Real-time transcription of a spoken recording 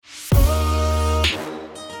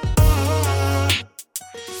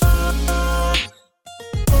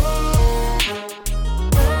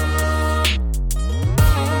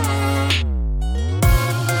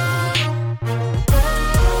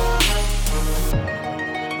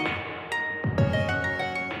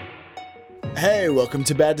Hey, welcome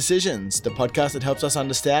to Bad Decisions, the podcast that helps us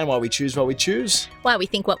understand why we choose what we choose, Why we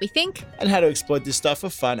think what we think. and how to exploit this stuff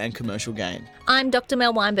for fun and commercial gain. I'm Dr.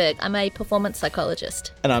 Mel Weinberg. I'm a performance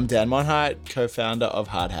psychologist. And I'm Dan Monheit, co-founder of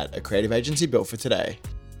Hard Hat, a creative agency built for today.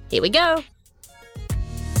 Here we go.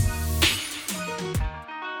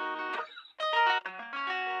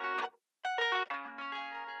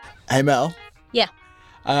 Hey Mel, Yeah.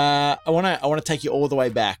 I want to take you all the way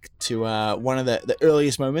back to one of the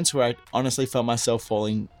earliest moments where I honestly felt myself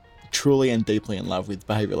falling truly and deeply in love with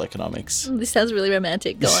behavioral economics. This sounds really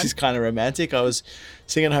romantic. Go This on. is kind of romantic. I was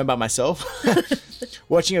sitting at home by myself,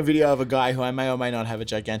 watching a video of a guy who I may or may not have a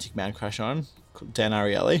gigantic man crush on, Dan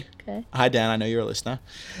Ariely. Okay. Hi, Dan. I know you're a listener.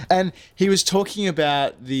 And he was talking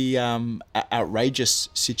about the outrageous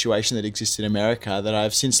situation that exists in America that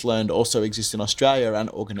I've since learned also exists in Australia around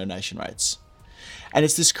organ donation rates. And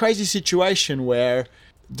it's this crazy situation where,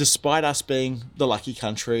 despite us being the lucky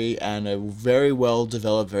country and a very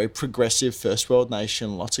well-developed, very progressive first world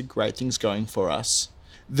nation, lots of great things going for us,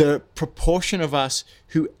 the proportion of us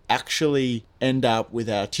who actually end up with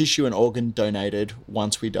our tissue and organ donated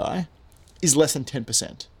once we die is less than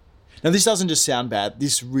 10%. Now, this doesn't just sound bad.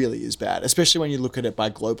 This really is bad, especially when you look at it by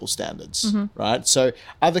global standards, right? So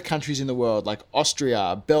other countries in the world like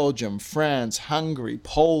Austria, Belgium, France, Hungary,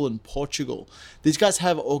 Poland, Portugal, these guys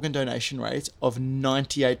have organ donation rates of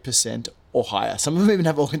 98% or higher. Some of them even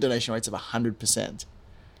have organ donation rates of 100%,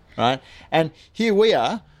 right? And here we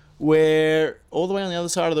are, where all the way on the other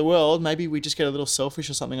side of the world, maybe we just get a little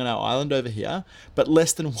selfish or something on our island over here, but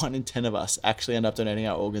less than 1 in 10 of us actually end up donating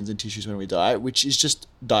our organs and tissues when we die, which is just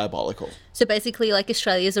diabolical. So basically, like,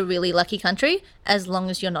 Australia's a really lucky country as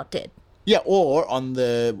long as you're not dead. Yeah, or on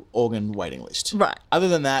the organ waiting list. Right. Other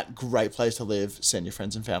than that, great place to live. Send your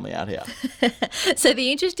friends and family out here. So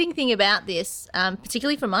the interesting thing about this,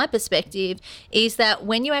 particularly from my perspective, is that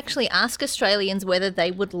when you actually ask Australians whether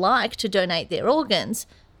they would like to donate their organs,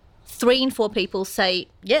 3 in 4 people say,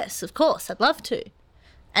 yes, of course, I'd love to.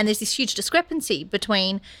 And there's this huge discrepancy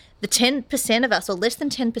between the 10% of us or less than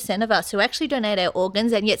 10% of us who actually donate our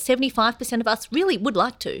organs, and yet 75% of us really would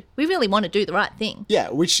like to. We really want to do the right thing. Yeah,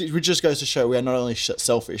 which just goes to show we are not only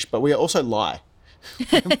selfish, but we also lie.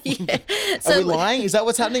 Yeah. Are we lying? Is that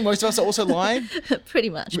what's happening? Most of us are also lying? Pretty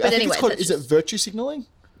much. I But think anyway, it's called, that's is it just- virtue signaling?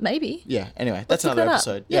 maybe. Yeah, anyway, that's Let's look another that up.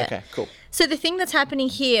 episode. Yeah. Okay, cool. So the thing that's happening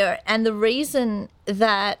here, and the reason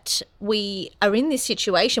that we are in this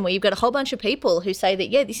situation where you've got a whole bunch of people who say that,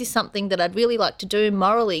 yeah, this is something that I'd really like to do,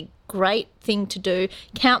 morally great thing to do,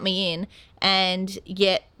 count me in, and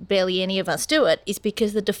yet barely any of us do it, is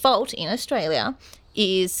because the default in Australia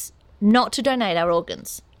is not to donate our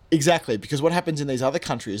organs. Exactly, because what happens in these other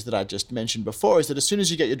countries that I just mentioned before is that as soon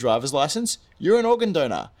as you get your driver's license, you're an organ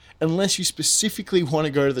donor, unless you specifically want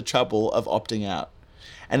to go to the trouble of opting out.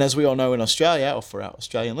 And as we all know in Australia, or for our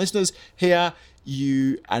Australian listeners here,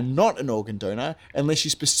 you are not an organ donor unless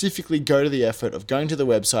you specifically go to the effort of going to the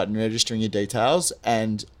website and registering your details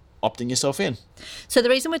and opting yourself in. So the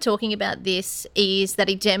reason we're talking about this is that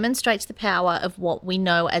it demonstrates the power of what we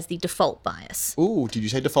know as the default bias. Ooh, did you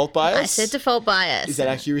say default bias? I said default bias. Is that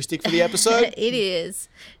our heuristic for the episode? It is.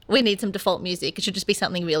 We need some default music. It should just be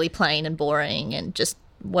something really plain and boring and just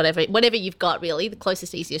whatever you've got, really. The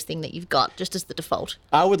closest, easiest thing that you've got, just as the default.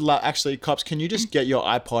 I would love, actually, Cops, can you just get your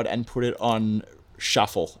iPod and put it on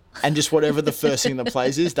shuffle? And just whatever the first thing that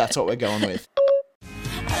plays is, that's what we're going with.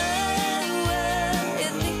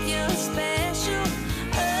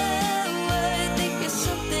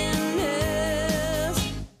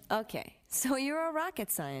 Okay, so you're a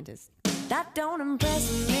rocket scientist. That don't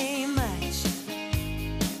impress me much.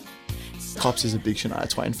 Cops is a big Shania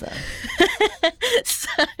Twain fan.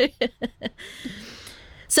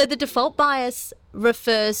 So the default bias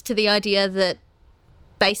refers to the idea that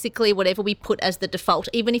basically whatever we put as the default,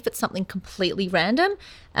 even if it's something completely random,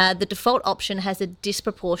 the default option has a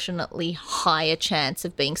disproportionately higher chance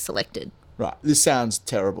of being selected. Right, this sounds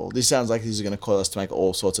terrible. This sounds like this is going to cause us to make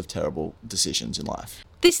all sorts of terrible decisions in life.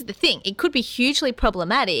 This is the thing. It could be hugely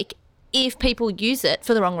problematic if people use it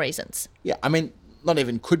for the wrong reasons. Yeah, I mean, not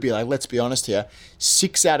even could be, like, let's be honest here.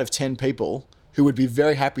 6 out of 10 people who would be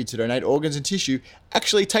very happy to donate organs and tissue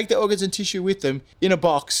actually take their organs and tissue with them in a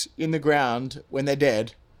box in the ground when they're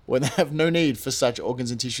dead, when they have no need for such organs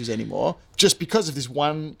and tissues anymore, just because of this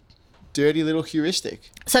one dirty little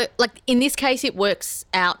heuristic. So, like, in this case, it works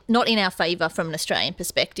out not in our favour from an Australian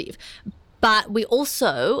perspective, but we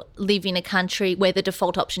also live in a country where the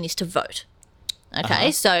default option is to vote.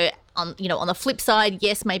 Okay, so on the flip side,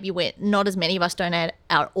 yes, maybe we're not as many of us donate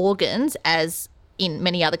our organs as in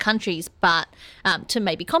many other countries. But to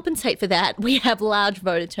maybe compensate for that, we have large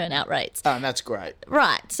voter turnout rates. Oh, and that's great.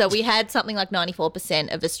 Right. So we had something like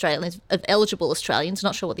 94% of Australians, of eligible Australians,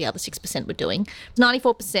 not sure what the other 6% were doing.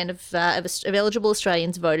 94% of eligible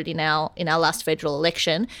Australians voted in our last federal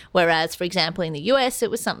election, whereas, for example, in the US,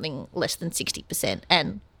 it was something less than 60%.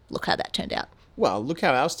 And look how that turned out. Well, look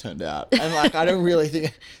how ours turned out. And like, I don't really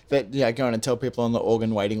think that, going and tell people on the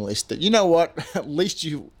organ waiting list that, you know what, at least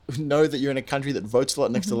you know that you're in a country that votes a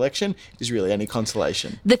lot next election is really any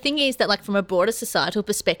consolation. The thing is that, like, from a broader societal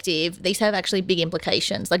perspective, these have actually big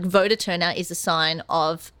implications. Like, voter turnout is a sign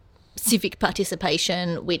of civic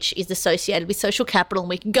participation, which is associated with social capital, and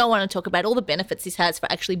we can go on and talk about all the benefits this has for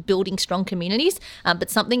actually building strong communities. But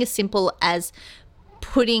something as simple as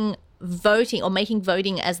putting voting or making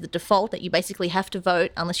voting as the default, that you basically have to vote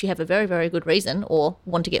unless you have a very, very good reason or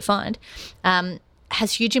want to get fined,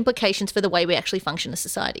 has huge implications for the way we actually function as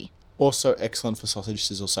society. Also excellent for sausage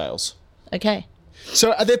sizzle sales. Okay.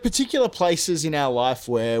 So are there particular places in our life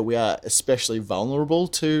where we are especially vulnerable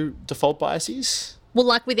to default biases? Well,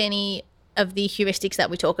 like with any of the heuristics that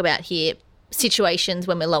we talk about here, situations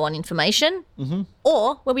when we're low on information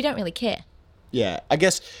or where we don't really care. Yeah, I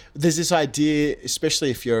guess there's this idea, especially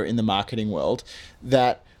if you're in the marketing world,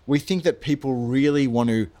 that we think that people really want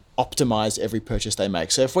to optimize every purchase they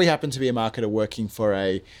make. So if we happen to be a marketer working for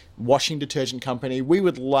a washing detergent company, we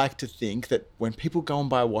would like to think that when people go and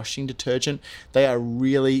buy washing detergent, they are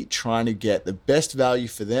really trying to get the best value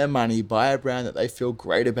for their money, buy a brand that they feel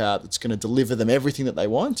great about, that's going to deliver them everything that they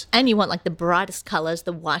want. And you want like the brightest colours,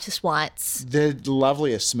 the whitest whites. The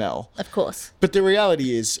loveliest smell. Of course. But the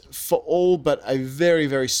reality is, for all but a very,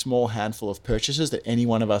 very small handful of purchases that any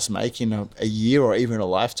one of us make in a year or even a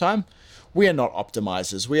lifetime, we are not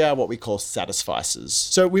optimizers. We are what we call satisficers.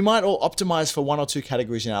 So we might all optimize for one or two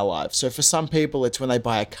categories in our lives. So for some people, it's when they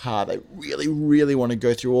buy a car, they really, really want to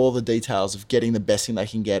go through all the details of getting the best thing they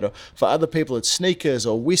can get. Or for other people, it's sneakers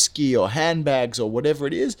or whiskey or handbags or whatever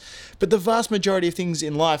it is. But the vast majority of things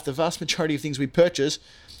in life, the vast majority of things we purchase,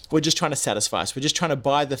 we're just trying to satisfy us. We're just trying to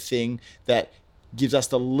buy the thing that gives us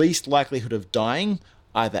the least likelihood of dying,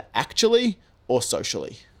 either actually or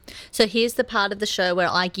socially. So here's the part of the show where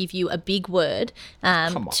I give you a big word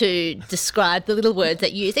to describe the little words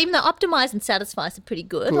that you use. Even though optimize and satisfy are pretty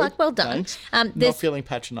good. Like, well done. Not feeling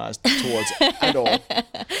patronised towards at all.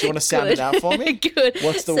 Do you want to sound it out for me? Good.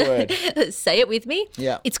 What's the word? Say it with me.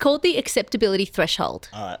 Yeah. It's called the acceptability threshold.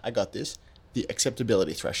 All right, I got this. The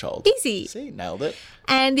acceptability threshold. Easy. See, nailed it.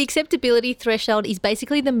 And the acceptability threshold is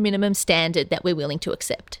basically the minimum standard that we're willing to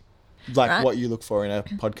accept. Like what you look for in a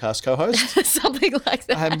podcast co-host? Something like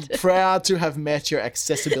that. I'm proud to have met your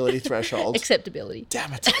accessibility threshold. Acceptability.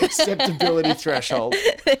 Damn it. Acceptability threshold.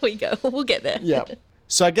 There we go. We'll get there. Yeah.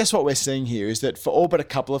 So I guess what we're seeing here is that for all but a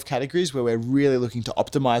couple of categories where we're really looking to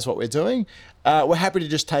optimize what we're doing, we're happy to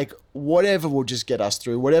just take whatever will just get us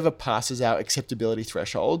through, whatever passes our acceptability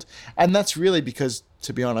threshold. And that's really because,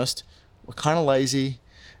 to be honest, we're kind of lazy.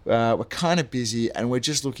 We're kind of busy, and we're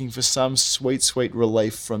just looking for some sweet, sweet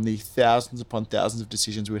relief from the thousands upon thousands of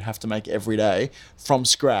decisions we'd have to make every day from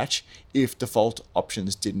scratch if default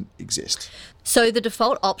options didn't exist. So the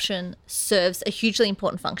default option serves a hugely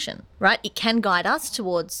important function, right? It can guide us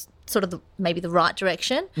towards sort of maybe the right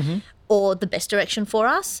direction or the best direction for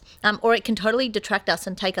us, or it can totally detract us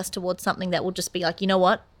and take us towards something that will just be like, you know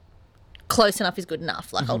what? Close enough is good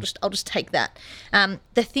enough. Like I'll just take that.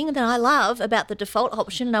 The thing that I love about the default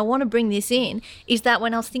option, and I want to bring this in, is that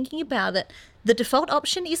when I was thinking about it, the default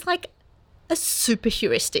option is like a super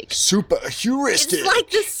heuristic. Super heuristic. It's like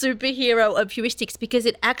the superhero of heuristics because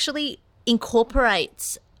it actually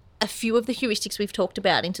incorporates a few of the heuristics we've talked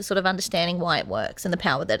about into sort of understanding why it works and the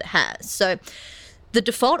power that it has. So the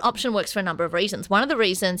default option works for a number of reasons. One of the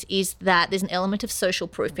reasons is that there's an element of social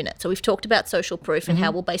proof in it. So we've talked about social proof and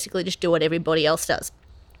how we'll basically just do what everybody else does.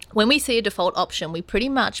 When we see a default option, we pretty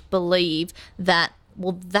much believe that,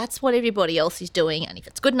 well, that's what everybody else is doing, and if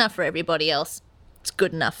it's good enough for everybody else, it's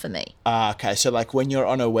good enough for me. Okay, so like when you're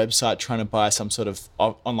on a website trying to buy some sort of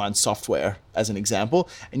online software, as an example,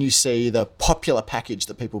 and you see the popular package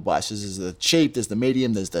that people buy. So there's the cheap, there's the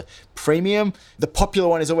medium, there's the premium. The popular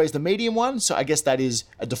one is always the medium one, so I guess that is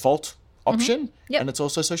a default option, and it's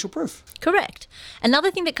also social proof. Correct.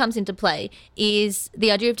 Another thing that comes into play is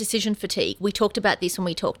the idea of decision fatigue. We talked about this when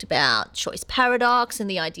we talked about choice paradox and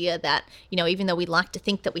the idea that, you know, even though we like to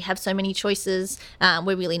think that we have so many choices,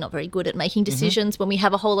 we're really not very good at making decisions when we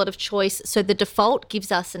have a whole lot of choice. So the default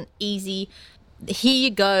gives us an easy, here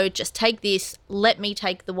you go, just take this, let me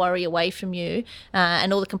take the worry away from you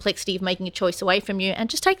and all the complexity of making a choice away from you,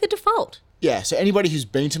 and just take the default. Yeah, so anybody who's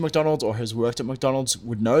been to McDonald's or has worked at McDonald's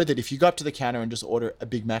would know that if you go up to the counter and just order a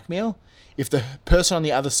Big Mac meal, if the person on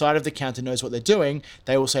the other side of the counter knows what they're doing,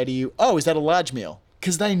 they will say to you, oh, is that a large meal?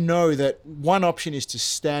 Because they know that one option is to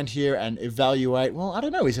stand here and evaluate, well, I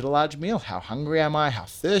don't know, is it a large meal? How hungry am I? How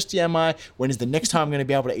thirsty am I? When is the next time I'm going to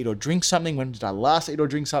be able to eat or drink something? When did I last eat or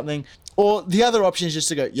drink something? Or the other option is just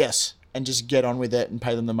to go, yes, and just get on with it and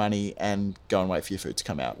pay them the money and go and wait for your food to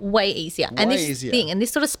come out. Way easier. Way And this easier. thing, and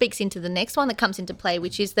this sort of speaks into the next one that comes into play,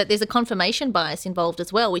 which is that there's a confirmation bias involved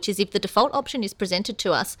as well, which is if the default option is presented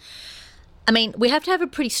to us, I mean, we have to have a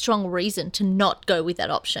pretty strong reason to not go with that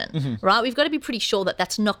option, right? We've got to be pretty sure that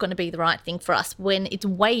that's not going to be the right thing for us, when it's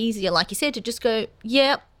way easier, like you said, to just go,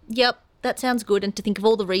 yep, that sounds good, and to think of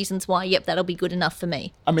all the reasons why, yep, that'll be good enough for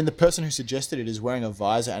me. I mean, the person who suggested it is wearing a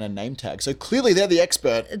visor and a name tag, so clearly they're the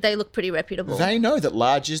expert. They look pretty reputable. They know that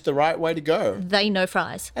large is the right way to go. They know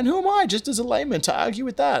fries. And who am I, just as a layman, to argue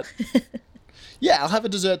with that? Yeah, I'll have a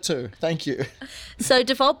dessert too. Thank you. So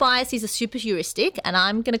default bias is a super heuristic, and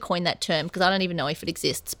I'm going to coin that term because I don't even know if it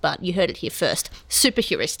exists, but you heard it here first. Super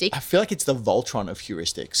heuristic. I feel like it's the Voltron of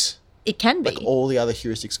heuristics. It can be. Like all the other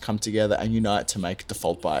heuristics come together and unite to make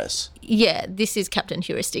default bias. Yeah, this is Captain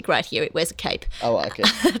Heuristic right here. It wears a cape. I like it.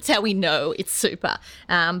 That's how we know it's super.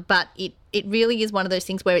 But it really is one of those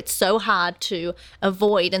things where it's so hard to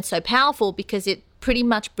avoid and so powerful because it pretty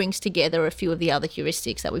much brings together a few of the other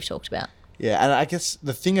heuristics that we've talked about. Yeah, and I guess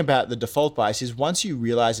the thing about the default bias is once you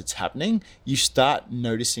realize it's happening, you start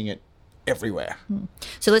noticing it everywhere.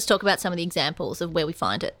 So let's talk about some of the examples of where we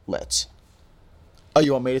find it. Let's. Oh,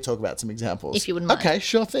 you want me to talk about some examples? If you wouldn't mind. Okay,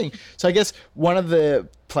 sure thing. So I guess one of the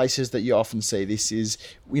places that you often see this is,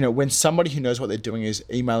 when somebody who knows what they're doing is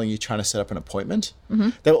emailing you trying to set up an appointment,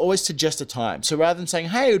 they'll always suggest a time. So rather than saying,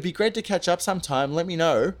 hey, it would be great to catch up sometime, let me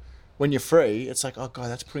know when you're free, it's like, oh, God,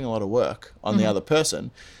 that's putting a lot of work on the other person.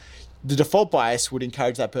 The default bias would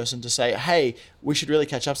encourage that person to say, hey, we should really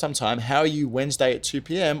catch up sometime. How are you Wednesday at 2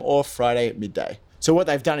 p.m. or Friday at midday? So what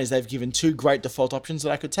they've done is they've given two great default options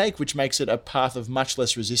that I could take, which makes it a path of much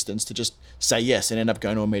less resistance to just say yes and end up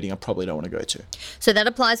going to a meeting I probably don't want to go to. So that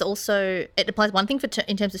applies also, it applies one thing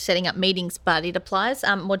in terms of setting up meetings, but it applies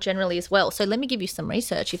more generally as well. So let me give you some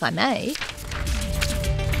research, if I may.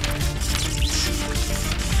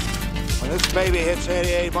 When this baby hits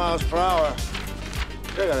 88 miles per hour,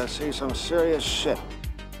 you're gonna see some serious shit.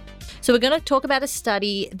 So we're going to talk about a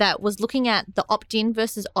study that was looking at the opt-in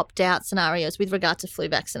versus opt-out scenarios with regard to flu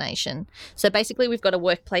vaccination. So basically we've got a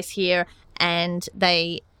workplace here and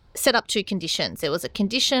they set up two conditions. There was a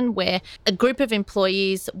condition where a group of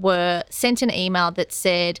employees were sent an email that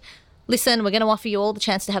said, listen, we're going to offer you all the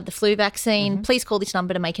chance to have the flu vaccine. Please call this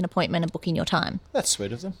number to make an appointment and book in your time. That's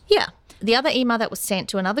sweet of them. Yeah. The other email that was sent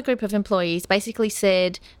to another group of employees basically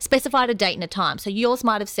said, specified a date and a time. So yours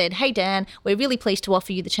might have said, hey, Dan, we're really pleased to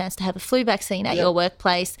offer you the chance to have a flu vaccine at your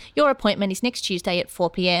workplace. Your appointment is next Tuesday at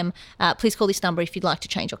 4 p.m. Please call this number if you'd like to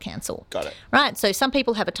change or cancel. Got it. Right. So some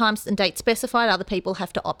people have a time and date specified. Other people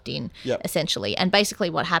have to opt in, Yep. essentially. And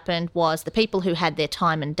basically what happened was the people who had their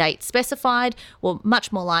time and date specified were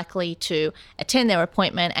much more likely to attend their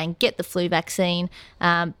appointment and get the flu vaccine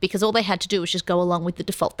because all they had to do was just go along with the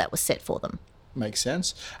default that was set for them. Makes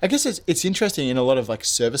sense. I guess it's interesting in a lot of like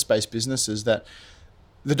service-based businesses that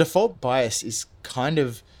the default bias is kind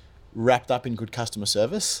of wrapped up in good customer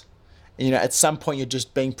service. And, at some point you're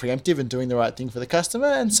just being preemptive and doing the right thing for the customer,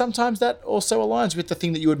 and sometimes that also aligns with the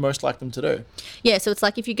thing that you would most like them to do. Yeah, so it's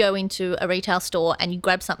like if you go into a retail store and you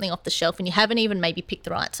grab something off the shelf and you haven't even maybe picked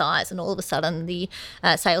the right size, and all of a sudden the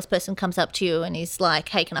salesperson comes up to you and he's like,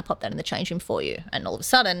 hey, can I pop that in the change room for you? And all of a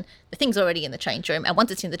sudden the thing's already in the change room, and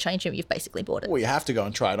once it's in the change room, you've basically bought it. Well, you have to go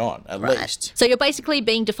and try it on, at Right. least. So you're basically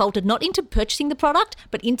being defaulted not into purchasing the product,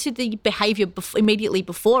 but into the behaviour immediately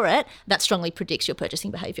before it that strongly predicts your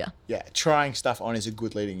purchasing behaviour. Yeah, trying stuff on is a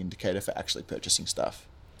good leading indicator for actually purchasing stuff.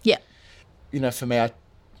 Yeah. For me, I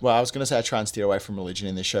was going to say I try and steer away from religion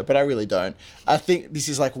in this show, but I really don't. I think this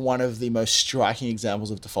is like one of the most striking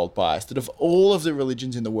examples of default bias, that of all of the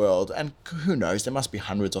religions in the world, and who knows, there must be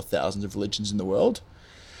hundreds or thousands of religions in the world,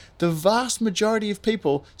 the vast majority of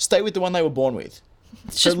people stay with the one they were born with.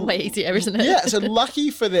 It's just way easier, isn't it? Yeah, so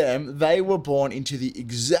lucky for them, they were born into the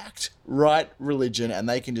exact right religion and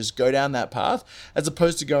they can just go down that path, as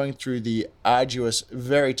opposed to going through the arduous,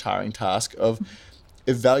 very tiring task of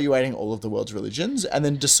evaluating all of the world's religions and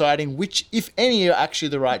then deciding which, if any, are actually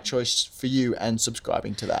the right choice for you and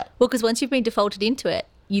subscribing to that. Well, because once you've been defaulted into it,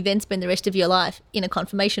 you then spend the rest of your life in a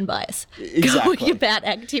confirmation bias. Exactly. Going about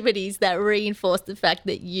activities that reinforce the fact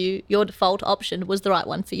that your default option was the right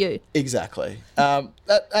one for you. Exactly.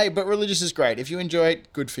 But religious is great. If you enjoy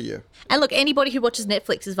it, good for you. And look, anybody who watches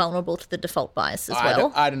Netflix is vulnerable to the default bias as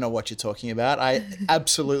well. I don't know what you're talking about. I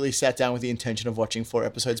absolutely sat down with the intention of watching 4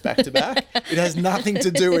 episodes back to back. It has nothing to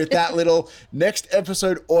do with that little next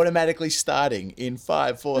episode automatically starting in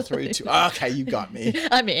 5, 4, 3, 2. Okay, you got me.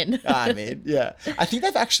 I'm in. Yeah. I think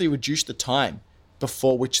they've actually reduced the time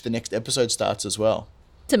before which the next episode starts as well.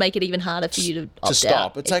 To make it even harder for you to opt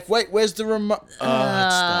stop. out. It's like, wait, where's the remote? It's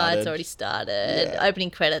started. It's already started. Yeah.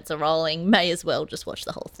 Opening credits are rolling. May as well just watch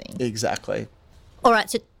the whole thing. Exactly. All right,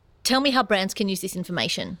 so tell me how brands can use this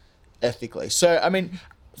information. Ethically. So, I mean,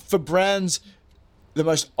 for brands, the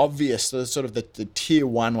most obvious, the sort of the tier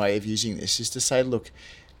 1 way of using this is to say, look,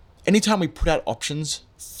 anytime we put out options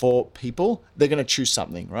for people, they're going to choose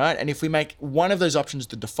something, right? And if we make one of those options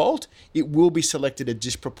the default, it will be selected a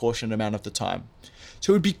disproportionate amount of the time.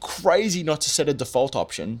 So it would be crazy not to set a default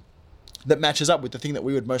option that matches up with the thing that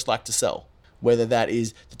we would most like to sell, whether that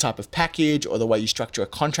is the type of package or the way you structure a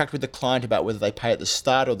contract with the client about whether they pay at the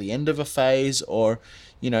start or the end of a phase, or,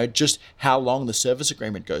 just how long the service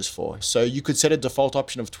agreement goes for. So you could set a default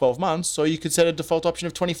option of 12 months, or you could set a default option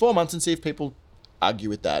of 24 months and see if people argue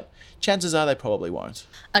with that. Chances are they probably won't.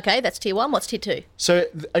 Okay, that's tier 1. What's tier 2? So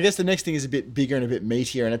I guess the next thing is a bit bigger and a bit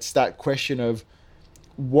meatier, and it's that question of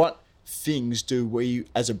what things do we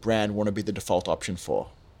as a brand want to be the default option for?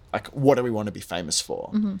 Like, what do we want to be famous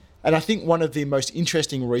for? Mm-hmm. And I think one of the most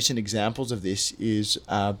interesting recent examples of this is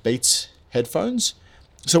Beats headphones.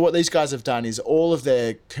 So what these guys have done is all of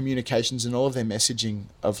their communications and all of their messaging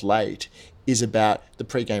of late is about the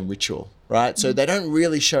pre-game ritual, right? So they don't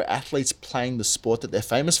really show athletes playing the sport that they're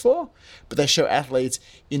famous for, but they show athletes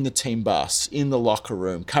in the team bus, in the locker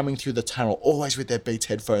room, coming through the tunnel, always with their Beats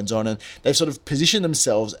headphones on. And they've sort of positioned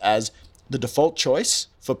themselves as the default choice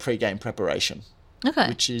for pre-game preparation. Okay.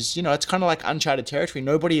 Which is, it's kind of like uncharted territory.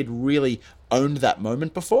 Nobody had really owned that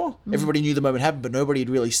moment before. Everybody knew the moment happened, but nobody had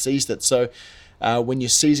really seized it. So when you're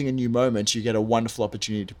seizing a new moment, you get a wonderful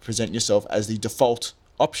opportunity to present yourself as the default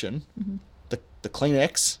option, the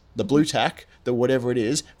Kleenex, the Blue Tack, the whatever it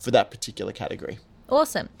is for that particular category.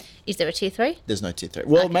 Awesome. Is there a tier 3? There's no tier 3.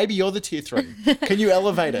 Well, maybe you're the tier 3. Can you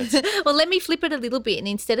elevate it? Well, let me flip it a little bit. And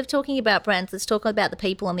instead of talking about brands, let's talk about the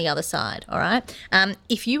people on the other side. All right.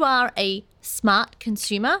 If you are a smart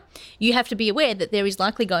consumer, you have to be aware that there is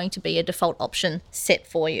likely going to be a default option set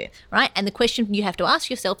for you. Right. And the question you have to ask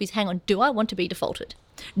yourself is, hang on, do I want to be defaulted?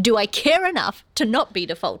 Do I care enough to not be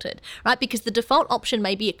defaulted, right? Because the default option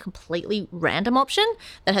may be a completely random option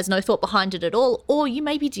that has no thought behind it at all, or you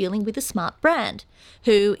may be dealing with a smart brand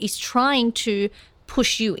who is trying to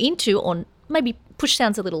push you into, or maybe push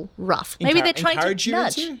sounds a little rough. Maybe they're trying to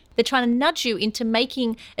nudge. They're trying to nudge you into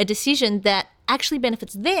making a decision that actually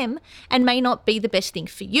benefits them and may not be the best thing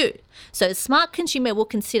for you. So a smart consumer will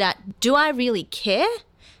consider, do I really care?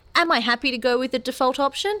 Am I happy to go with the default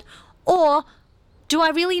option? Or do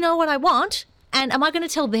I really know what I want? And am I going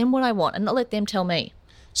to tell them what I want and not let them tell me?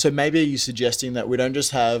 So maybe are you suggesting that we don't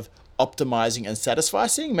just have optimizing and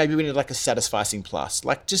satisficing? Maybe we need like a satisficing plus.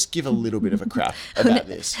 Like, just give a little bit of a crap about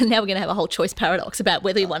this. And now we're going to have a whole choice paradox about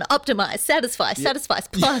whether you want to optimize, satisfy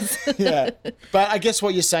plus. Yeah. But I guess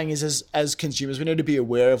what you're saying is as consumers, we need to be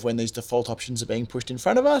aware of when these default options are being pushed in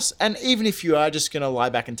front of us. And even if you are just going to lie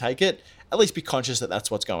back and take it, at least be conscious that that's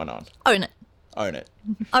what's going on. Own it. Own it.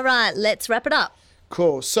 All right, let's wrap it up.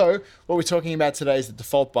 Cool. So what we're talking about today is the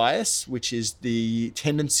default bias, which is the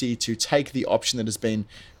tendency to take the option that has been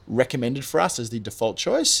recommended for us as the default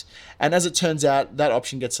choice. And as it turns out, that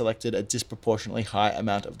option gets selected a disproportionately high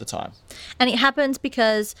amount of the time. And it happens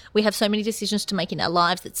because we have so many decisions to make in our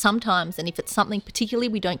lives that sometimes, and if it's something particularly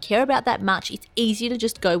we don't care about that much, it's easier to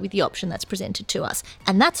just go with the option that's presented to us.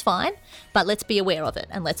 And that's fine, but let's be aware of it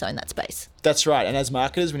and let's own that space. That's right. And as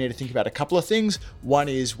marketers, we need to think about a couple of things. One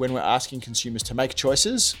is when we're asking consumers to make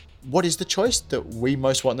choices, what is the choice that we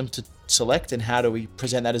most want them to select and how do we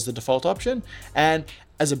present that as the default option? And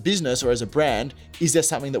as a business or as a brand, is there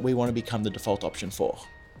something that we want to become the default option for?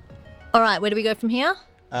 All right, where do we go from here?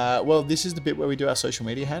 Well, this is the bit where we do our social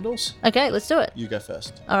media handles. Okay, let's do it. You go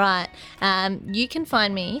first. All right. You can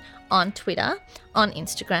find me on Twitter, on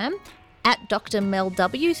Instagram, at Dr. Mel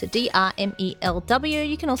W, so DRMELW.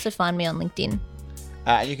 You can also find me on LinkedIn.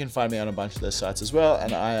 And you can find me on a bunch of those sites as well.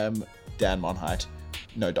 And I am Dan Monheit,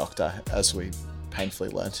 no doctor, as we painfully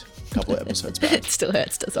learnt a couple of episodes back. It still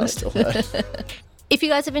hurts, doesn't it? Still hurt. If you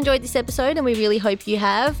guys have enjoyed this episode, and we really hope you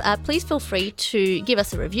have, please feel free to give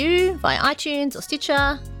us a review via iTunes or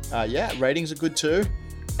Stitcher. Yeah, ratings are good too.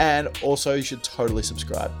 And also, you should totally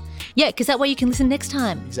subscribe. Yeah, because that way you can listen next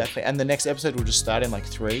time. Exactly. And the next episode will just start in like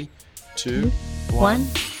 3, 2, 1. 1.